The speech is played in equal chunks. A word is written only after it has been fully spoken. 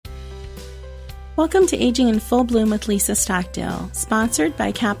Welcome to Aging in Full Bloom with Lisa Stockdale, sponsored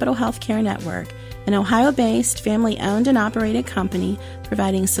by Capital Healthcare Network, an Ohio-based, family-owned and operated company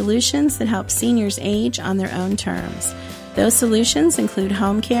providing solutions that help seniors age on their own terms. Those solutions include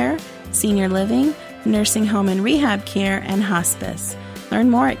home care, senior living, nursing home and rehab care, and hospice. Learn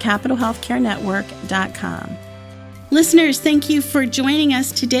more at capitalhealthcarenetwork.com. Listeners, thank you for joining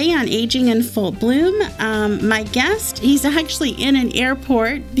us today on Aging in Full Bloom. My guest, he's actually in an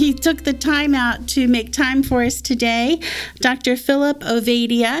airport. He took the time out to make time for us today. Dr. Philip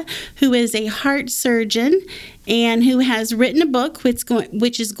Ovadia, who is a heart surgeon and who has written a book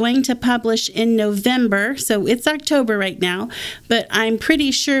which is going to publish in November. So it's October right now, but I'm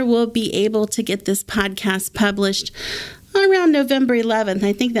pretty sure we'll be able to get this podcast published around November 11th.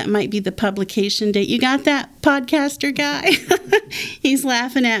 I think that might be the publication date. You got that, podcaster guy? He's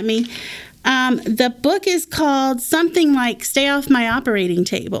laughing at me. The book is called something like Stay Off My Operating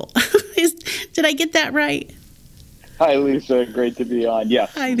Table. Did I get that right? Hi, Lisa. Great to be on.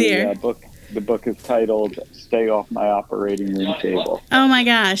 Yes. Hi there. The book is titled Stay Off My Operating Room Table. Oh, my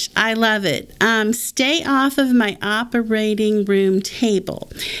gosh. I love it. Stay Off of My Operating Room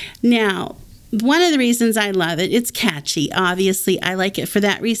Table. Now, one of the reasons I love it, it's catchy. Obviously, I like it for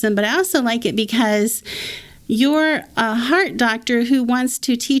that reason, but I also like it because you're a heart doctor who wants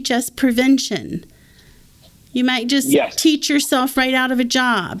to teach us prevention. You might just teach yourself right out of a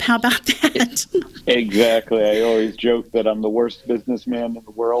job. How about that? Exactly. I always joke that I'm the worst businessman in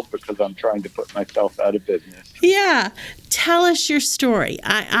the world because I'm trying to put myself out of business. Yeah. Tell us your story.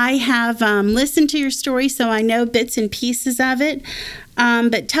 I have listened to your story, so I know bits and pieces of it.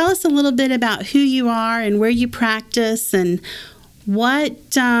 But tell us a little bit about who you are and where you practice and what,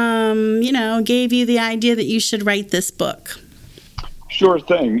 gave you the idea that you should write this book. Sure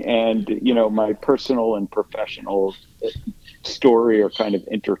thing. And, my personal and professional story are kind of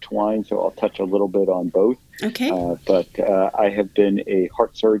intertwined, so I'll touch a little bit on both. Okay. But I have been a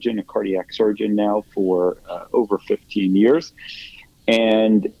heart surgeon, a cardiac surgeon now for over 15 years.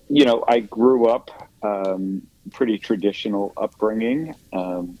 And, I grew up pretty traditional upbringing,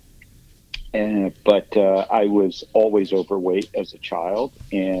 but I was always overweight as a child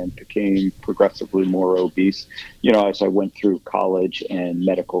and became progressively more obese, as I went through college and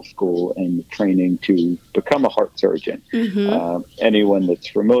medical school and training to become a heart surgeon. Mm-hmm. Anyone that's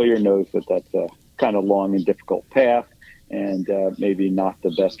familiar knows that that's a kind of long and difficult path and maybe not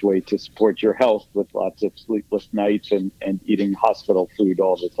the best way to support your health with lots of sleepless nights and eating hospital food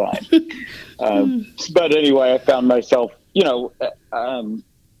all the time. But anyway, I found myself,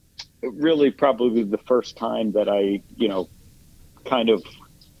 really probably the first time that I, kind of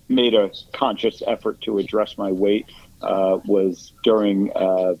made a conscious effort to address my weight was during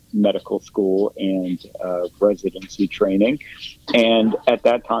medical school and residency training. And at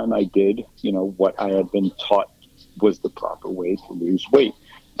that time I did, what I had been taught was the proper way to lose weight.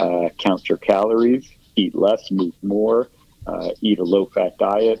 Count your calories, eat less, move more, eat a low-fat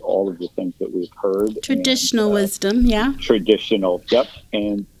diet, all of the things that we've heard. Traditional wisdom, yeah. Traditional, yep.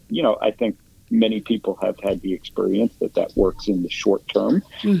 And, I think many people have had the experience that works in the short term,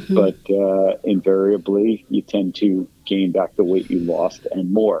 mm-hmm. but invariably you tend to gain back the weight you lost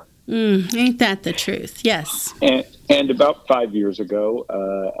and more. Ain't that the truth? Yes. And about 5 years ago,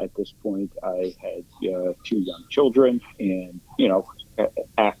 at this point, I had 2 young children and,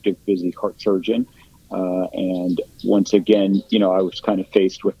 active, busy heart surgeon. And once again, I was kind of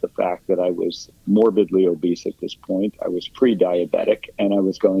faced with the fact that I was morbidly obese at this point. I was pre-diabetic and I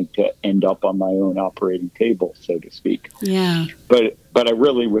was going to end up on my own operating table, so to speak. Yeah. But I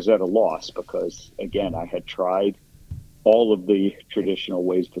really was at a loss because, again, I had tried all of the traditional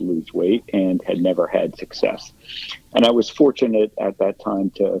ways to lose weight and had never had success. And I was fortunate at that time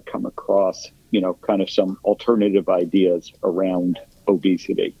to come across, kind of some alternative ideas around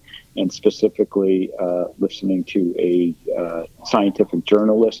obesity, and specifically listening to a scientific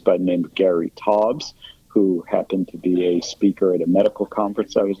journalist by the name of Gary Taubes, who happened to be a speaker at a medical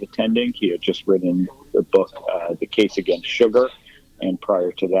conference I was attending. He had just written the book, The Case Against Sugar, and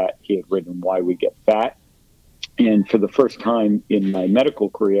prior to that, he had written Why We Get Fat. And for the first time in my medical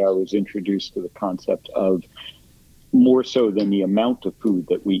career, I was introduced to the concept of more so than the amount of food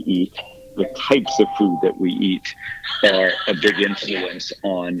that we eat, the types of food that we eat are a big influence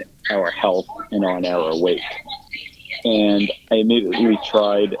on our health and on our weight. And I immediately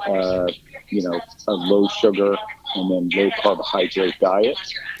tried, a low sugar and then low carbohydrate diet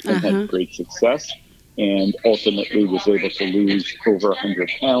and had great success. And ultimately was able to lose over 100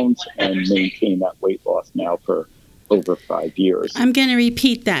 pounds and maintain that weight loss now for over 5 years. I'm going to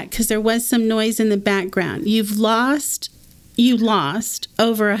repeat that because there was some noise in the background. You lost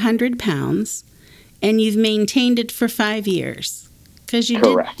over 100 pounds and you've maintained it for 5 years. Because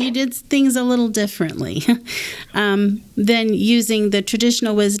you did things a little differently than using the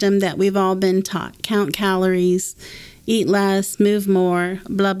traditional wisdom that we've all been taught. Count calories, eat less, move more,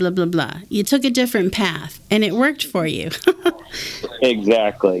 blah, blah, blah, blah. You took a different path, and it worked for you.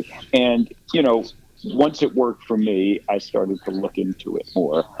 Exactly. And, once it worked for me, I started to look into it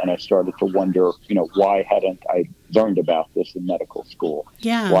more, and I started to wonder, why hadn't I learned about this in medical school?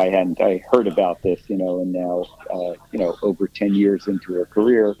 Yeah. Why hadn't I heard about this, and now, over 10 years into a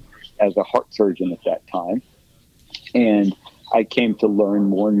career as a heart surgeon at that time. And I came to learn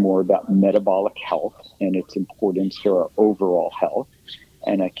more and more about metabolic health and its importance to our overall health.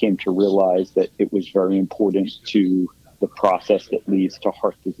 And I came to realize that it was very important to the process that leads to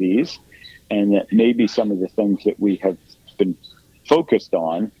heart disease, and that maybe some of the things that we have been focused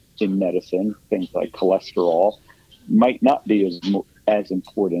on in medicine, things like cholesterol, might not be as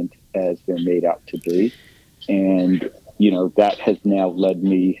important as they're made out to be. And, that has now led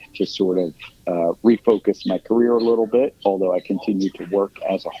me to sort of refocus my career a little bit. Although I continue to work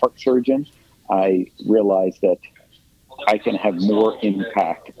as a heart surgeon, I realize that I can have more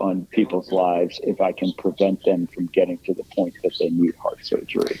impact on people's lives if I can prevent them from getting to the point that they need heart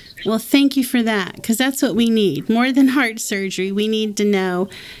surgery. Well, thank you for that, because that's what we need. More than heart surgery, we need to know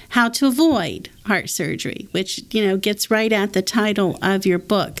how to avoid heart surgery, which, gets right at the title of your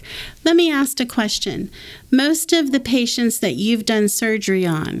book. Let me ask a question. Most of the patients that you've done surgery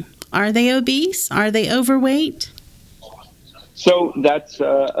on, are they obese? Are they overweight? So that's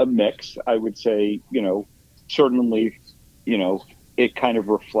a mix. I would say, certainly, it kind of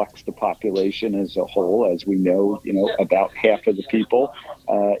reflects the population as a whole. As we know, about half of the people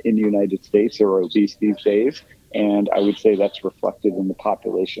in the United States are obese these days. And I would say that's reflected in the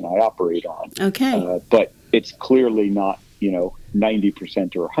population I operate on. Okay. But it's clearly not,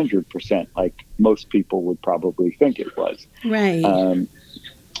 90% or 100% like most people would probably think it was. Right.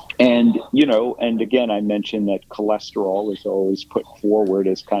 And again, I mentioned that cholesterol is always put forward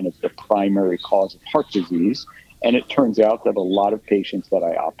as kind of the primary cause of heart disease. And it turns out that a lot of patients that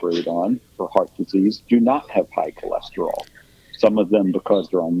I operate on for heart disease do not have high cholesterol. Some of them because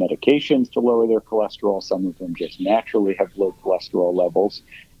they're on medications to lower their cholesterol. Some of them just naturally have low cholesterol levels.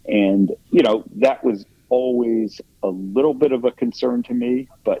 And, that was always a little bit of a concern to me.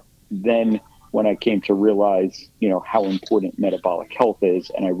 But then when I came to realize, how important metabolic health is,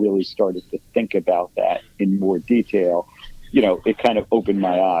 and I really started to think about that in more detail, it kind of opened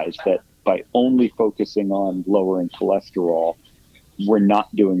my eyes that by only focusing on lowering cholesterol, we're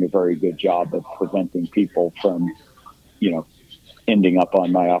not doing a very good job of preventing people from, ending up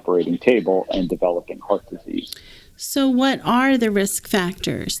on my operating table and developing heart disease. So what are the risk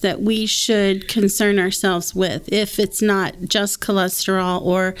factors that we should concern ourselves with if it's not just cholesterol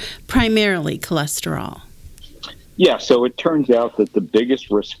or primarily cholesterol? Yeah, so it turns out that the biggest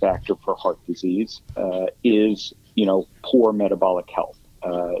risk factor for heart disease is, poor metabolic health.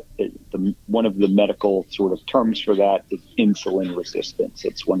 One of the medical sort of terms for that is insulin resistance.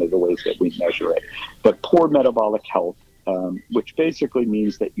 It's one of the ways that we measure it. But poor metabolic health, which basically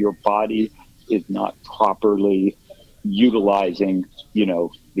means that your body is not properly utilizing,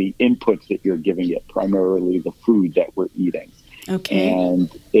 the inputs that you're giving it, primarily the food that we're eating. Okay.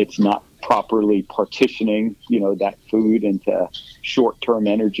 And it's not properly partitioning, that food into short-term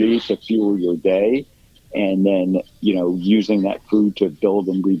energy to fuel your day. And then, using that food to build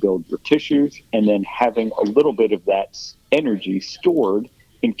and rebuild your tissues, and then having a little bit of that energy stored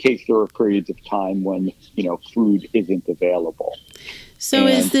in case there are periods of time when, food isn't available. So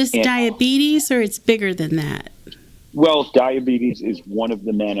is this diabetes, or it's bigger than that? Well, diabetes is one of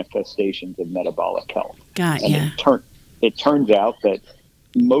the manifestations of metabolic health. Got ya. And it turns out that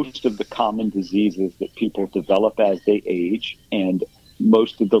most of the common diseases that people develop as they age, and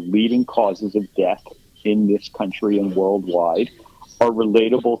most of the leading causes of death in this country and worldwide, are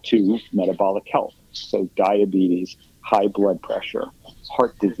relatable to metabolic health. So diabetes, high blood pressure,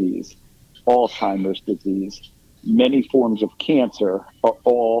 heart disease, Alzheimer's disease, many forms of cancer are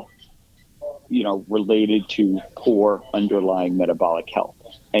all, related to poor underlying metabolic health.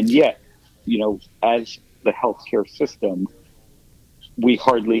 And yet, as the healthcare system, we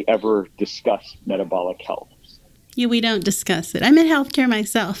hardly ever discuss metabolic health. Yeah, we don't discuss it. I'm in healthcare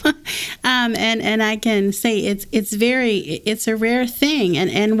myself, and I can say it's a rare thing.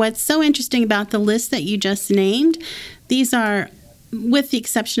 And what's so interesting about the list that you just named, these are, with the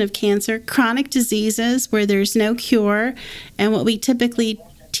exception of cancer, chronic diseases where there's no cure, and what we typically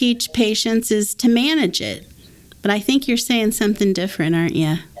teach patients is to manage it. But I think you're saying something different, aren't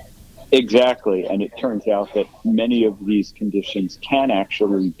you? Exactly, and it turns out that many of these conditions can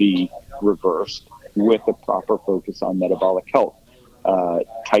actually be reversed. with a proper focus on metabolic health.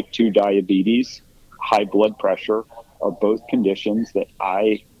 Type 2 diabetes, high blood pressure are both conditions that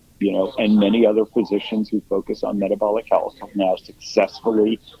I, and many other physicians who focus on metabolic health have now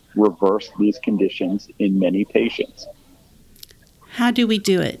successfully reversed these conditions in many patients. How do we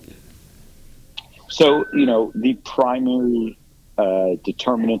do it? So, the primary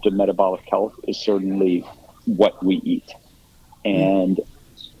determinant of metabolic health is certainly what we eat. And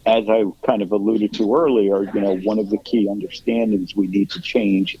as I kind of alluded to earlier, one of the key understandings we need to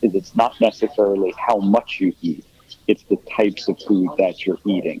change is it's not necessarily how much you eat, it's the types of food that you're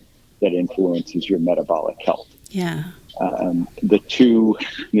eating that influences your metabolic health. Yeah. The two,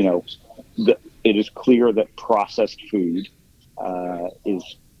 it is clear that processed food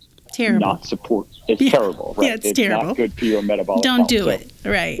is terrible. It's terrible, right? Yeah, it's terrible. Not good for your metabolic health. Don't do so it,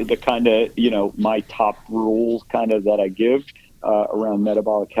 right. The kind of, my top rules kind of that I give around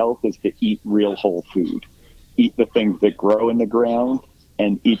metabolic health is to eat real whole food. Eat the things that grow in the ground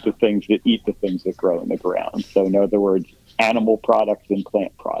and eat the things that grow in the ground. So in other words, animal products and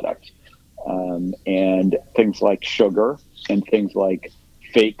plant products. And things like sugar and things like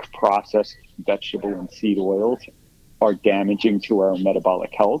fake processed vegetable and seed oils are damaging to our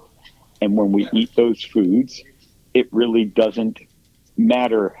metabolic health. And when we eat those foods, it really doesn't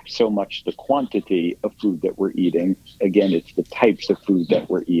matter so much the quantity of food that we're eating. Again, it's the types of food that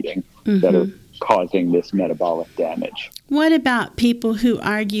we're eating that are causing this metabolic damage. What about people who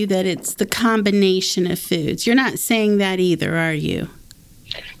argue that it's the combination of foods? You're not saying that either, are you?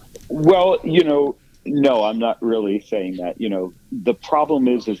 Well, no, I'm not really saying that. The problem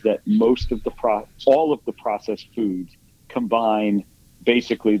is that most of all of the processed foods combine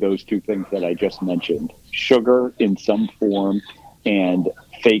basically those two things that I just mentioned: sugar in some form and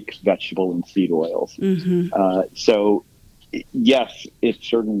fake vegetable and seed oils. So, yes, it's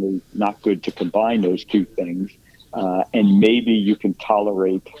certainly not good to combine those two things. And maybe you can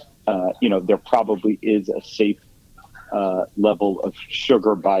tolerate, there probably is a safe level of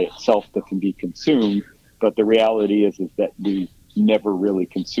sugar by itself that can be consumed. But the reality is that we never really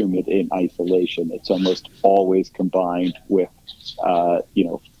consume it in isolation. It's almost always combined with,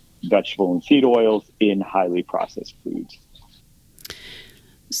 vegetable and seed oils in highly processed foods.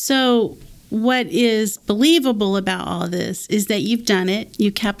 So what is believable about all this is that you've done it,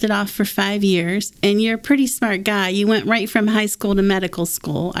 you kept it off for 5 years, and you're a pretty smart guy. You went right from high school to medical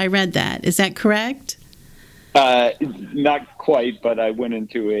school. I read that. Is that correct? Not quite, but I went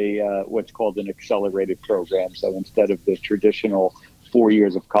into a what's called an accelerated program. So instead of the traditional 4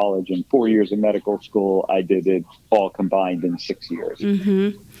 years of college and 4 years of medical school, I did it all combined in 6 years.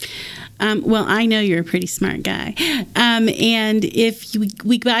 Well, I know you're a pretty smart guy. And if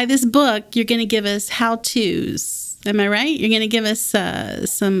we buy this book, you're going to give us how-tos. Am I right? You're going to give us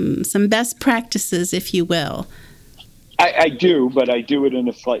some best practices, if you will. I do, but I do it in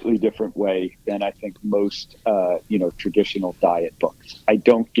a slightly different way than I think most, traditional diet books. I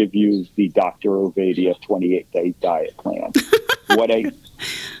don't give you the Dr. Ovadia 28-day diet plan.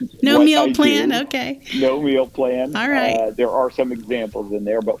 No meal plan? Okay. No meal plan. All right. There are some examples in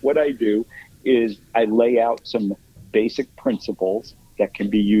there, but what I do is I lay out some basic principles that can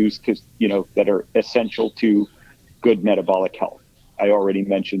be used that are essential to good metabolic health. I already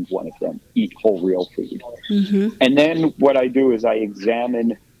mentioned one of them: eat whole, real food. And then what I do is I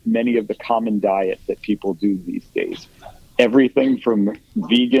examine many of the common diets that people do these days. Everything from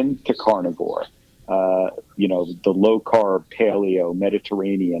vegan to carnivore, the low-carb, paleo,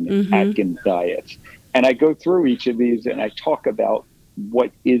 Mediterranean, Atkins diets. And I go through each of these and I talk about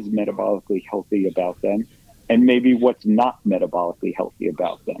what is metabolically healthy about them and maybe what's not metabolically healthy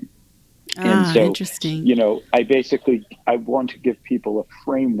about them. And so, interesting. I want to give people a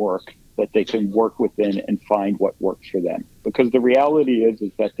framework that they can work within and find what works for them. Because the reality is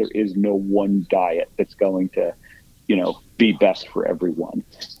that there is no one diet that's going to, be best for everyone.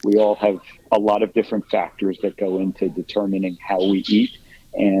 We all have a lot of different factors that go into determining how we eat.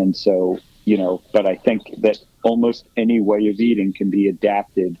 And so, but I think that almost any way of eating can be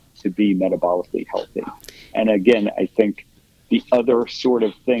adapted to be metabolically healthy. And again, I think the other sort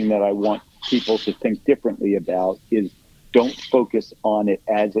of thing that I want people to think differently about is don't focus on it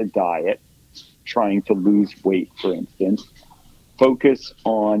as a diet, trying to lose weight, for instance. Focus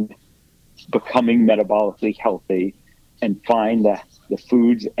on becoming metabolically healthy and find the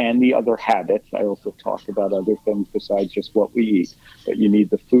foods and the other habits. I also talk about other things besides just what we eat, but you need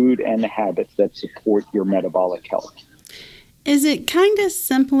the food and the habits that support your metabolic health. Is it kind of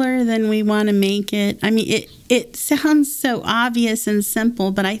simpler than we want to make it? I mean, it sounds so obvious and simple,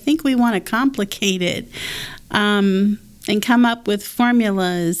 but I think we want to complicate it and come up with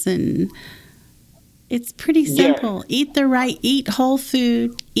formulas and It's pretty simple. Yeah. Eat whole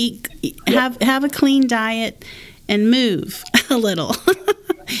food, have a clean diet, and move a little.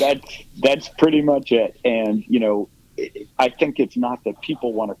 That's pretty much it. And, I think it's not that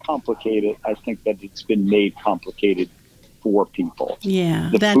people want to complicate it. I think that it's been made complicated for people.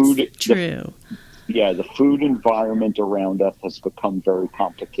 Yeah, that's true. The food environment around us has become very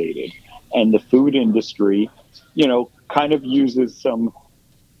complicated. And the food industry, kind of uses some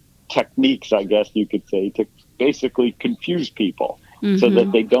techniques, I guess you could say, to basically confuse people so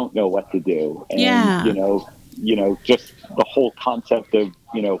that they don't know what to do. And, just the whole concept of,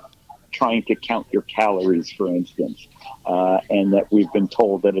 trying to count your calories, for instance, and that we've been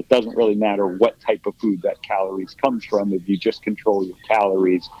told that it doesn't really matter what type of food that calories comes from. If you just control your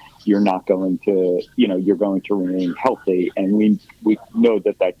calories, you're not going to, you're going to remain healthy. And we know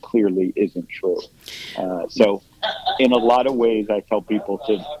that clearly isn't true. So in a lot grandparents, I tell people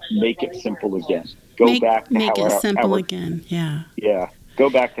to make it simple again. Go back to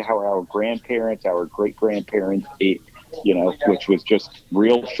how our grandparents, our great-grandparents ate, which was just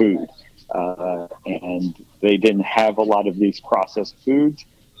real food. And they didn't have a lot of these processed foods,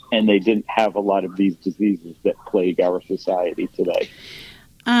 and they didn't have a lot of these diseases that plague our society today.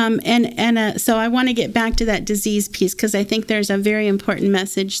 So I want to get back to that disease piece, because I think there's a very important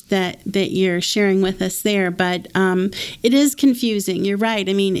message that you're sharing with us there. But it is confusing. You're right.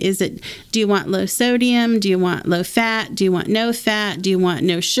 I mean, do you want low sodium? Do you want low fat? Do you want no fat? Do you want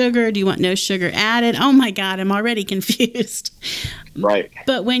no sugar? Do you want no sugar added? Oh my God, I'm already confused. Right.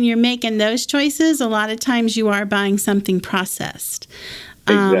 But when you're making those choices, a lot of times you are buying something processed.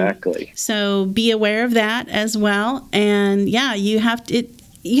 Exactly. So be aware of that as well. And you have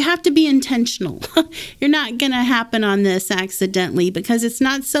to be intentional. You're not going to happen on this accidentally, because it's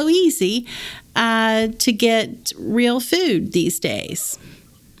not so easy to get real food these days.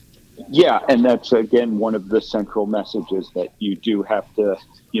 Yeah, and that's, again, one of the central messages, that you do have to,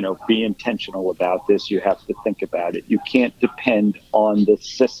 be intentional about this. You have to think about it. You can't depend on the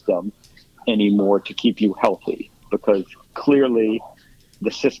system anymore to keep you healthy, because clearly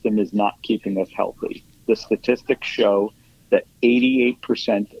the system is not keeping us healthy. The statistics show that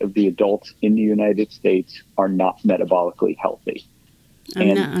 88% of the adults in the United States are not metabolically healthy.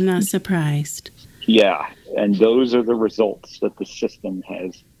 I'm not surprised. Yeah, and those are the results that the system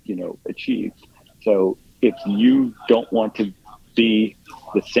has, achieved. So if you don't want to be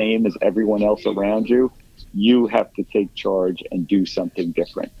the same as everyone else around you, you have to take charge and do something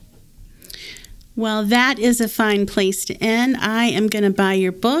different. Well, that is a fine place to end. I am going to buy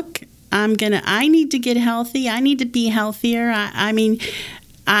your book. I need to get healthy. I need to be healthier. I mean,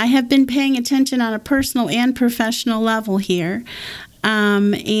 I have been paying attention on a personal and professional level here.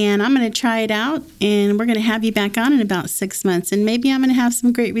 And I'm going to try it out, and we're going to have you back on in about 6 months. And maybe I'm going to have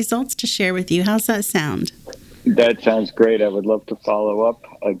some great results to share with you. How's that sound? That sounds great. I would love to follow up.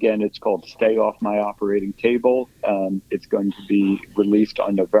 Again, it's called Stay Off My Operating Table. It's going to be released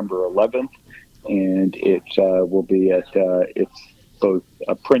on November 11th, and it will be it's both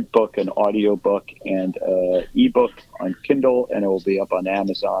a print book, an audio book, and an ebook on Kindle, and it will be up on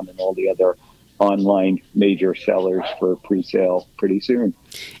Amazon and all the other online major sellers for pre-sale pretty soon.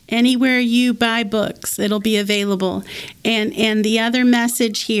 Anywhere you buy books, it'll be available. And the other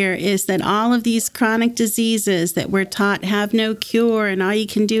message here is that all of these chronic diseases that we're taught have no cure and all you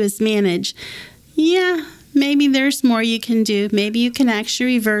can do is manage, maybe there's more you can do. Maybe you can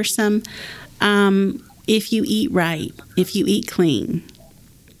actually reverse them if you eat right, if you eat clean.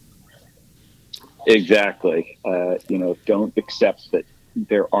 Exactly. Don't accept that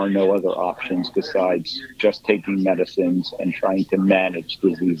there are no other options besides just taking medicines and trying to manage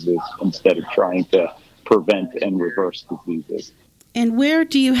diseases instead of trying to prevent and reverse diseases. And where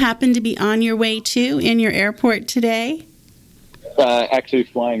do you happen to be on your way to in your airport today? Actually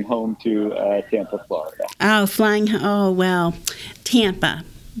flying home to Tampa, Florida. Oh, well, Tampa.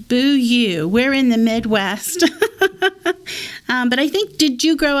 Boo you. We're in the Midwest. But I think, did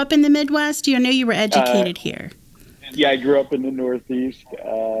you grow up in the Midwest? I know you were educated here. Yeah, I grew up in the Northeast,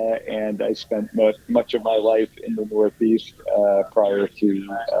 and I spent much of my life in the Northeast prior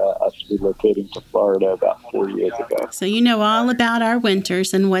to us relocating to Florida about 4 years ago. So you know all about our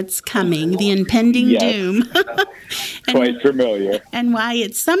winters and what's coming, the impending doom. Quite familiar. And why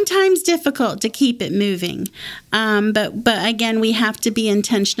it's sometimes difficult to keep it moving. But again, we have to be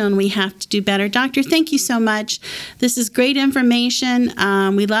intentional and we have to do better. Doctor, thank you so much. This is great information.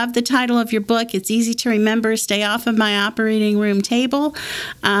 We love the title of your book. It's easy to remember. Stay off of my operating room table.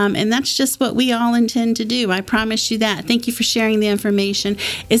 And that's just what we all intend to do. I promise you that. Thank you for sharing the information.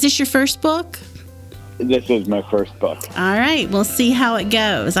 Is this your first book? This is my first book. All right, we'll see how it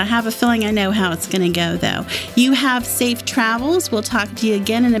goes. I have a feeling I know how it's going to go, though. You have safe travels. We'll talk to you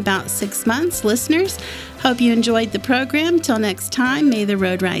again in about 6 months. Listeners, hope you enjoyed the program. Till next time, may the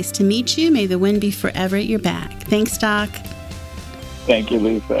road rise to meet you. May the wind be forever at your back. Thanks, Doc. Thank you,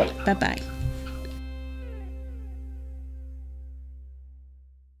 Lisa. Bye-bye.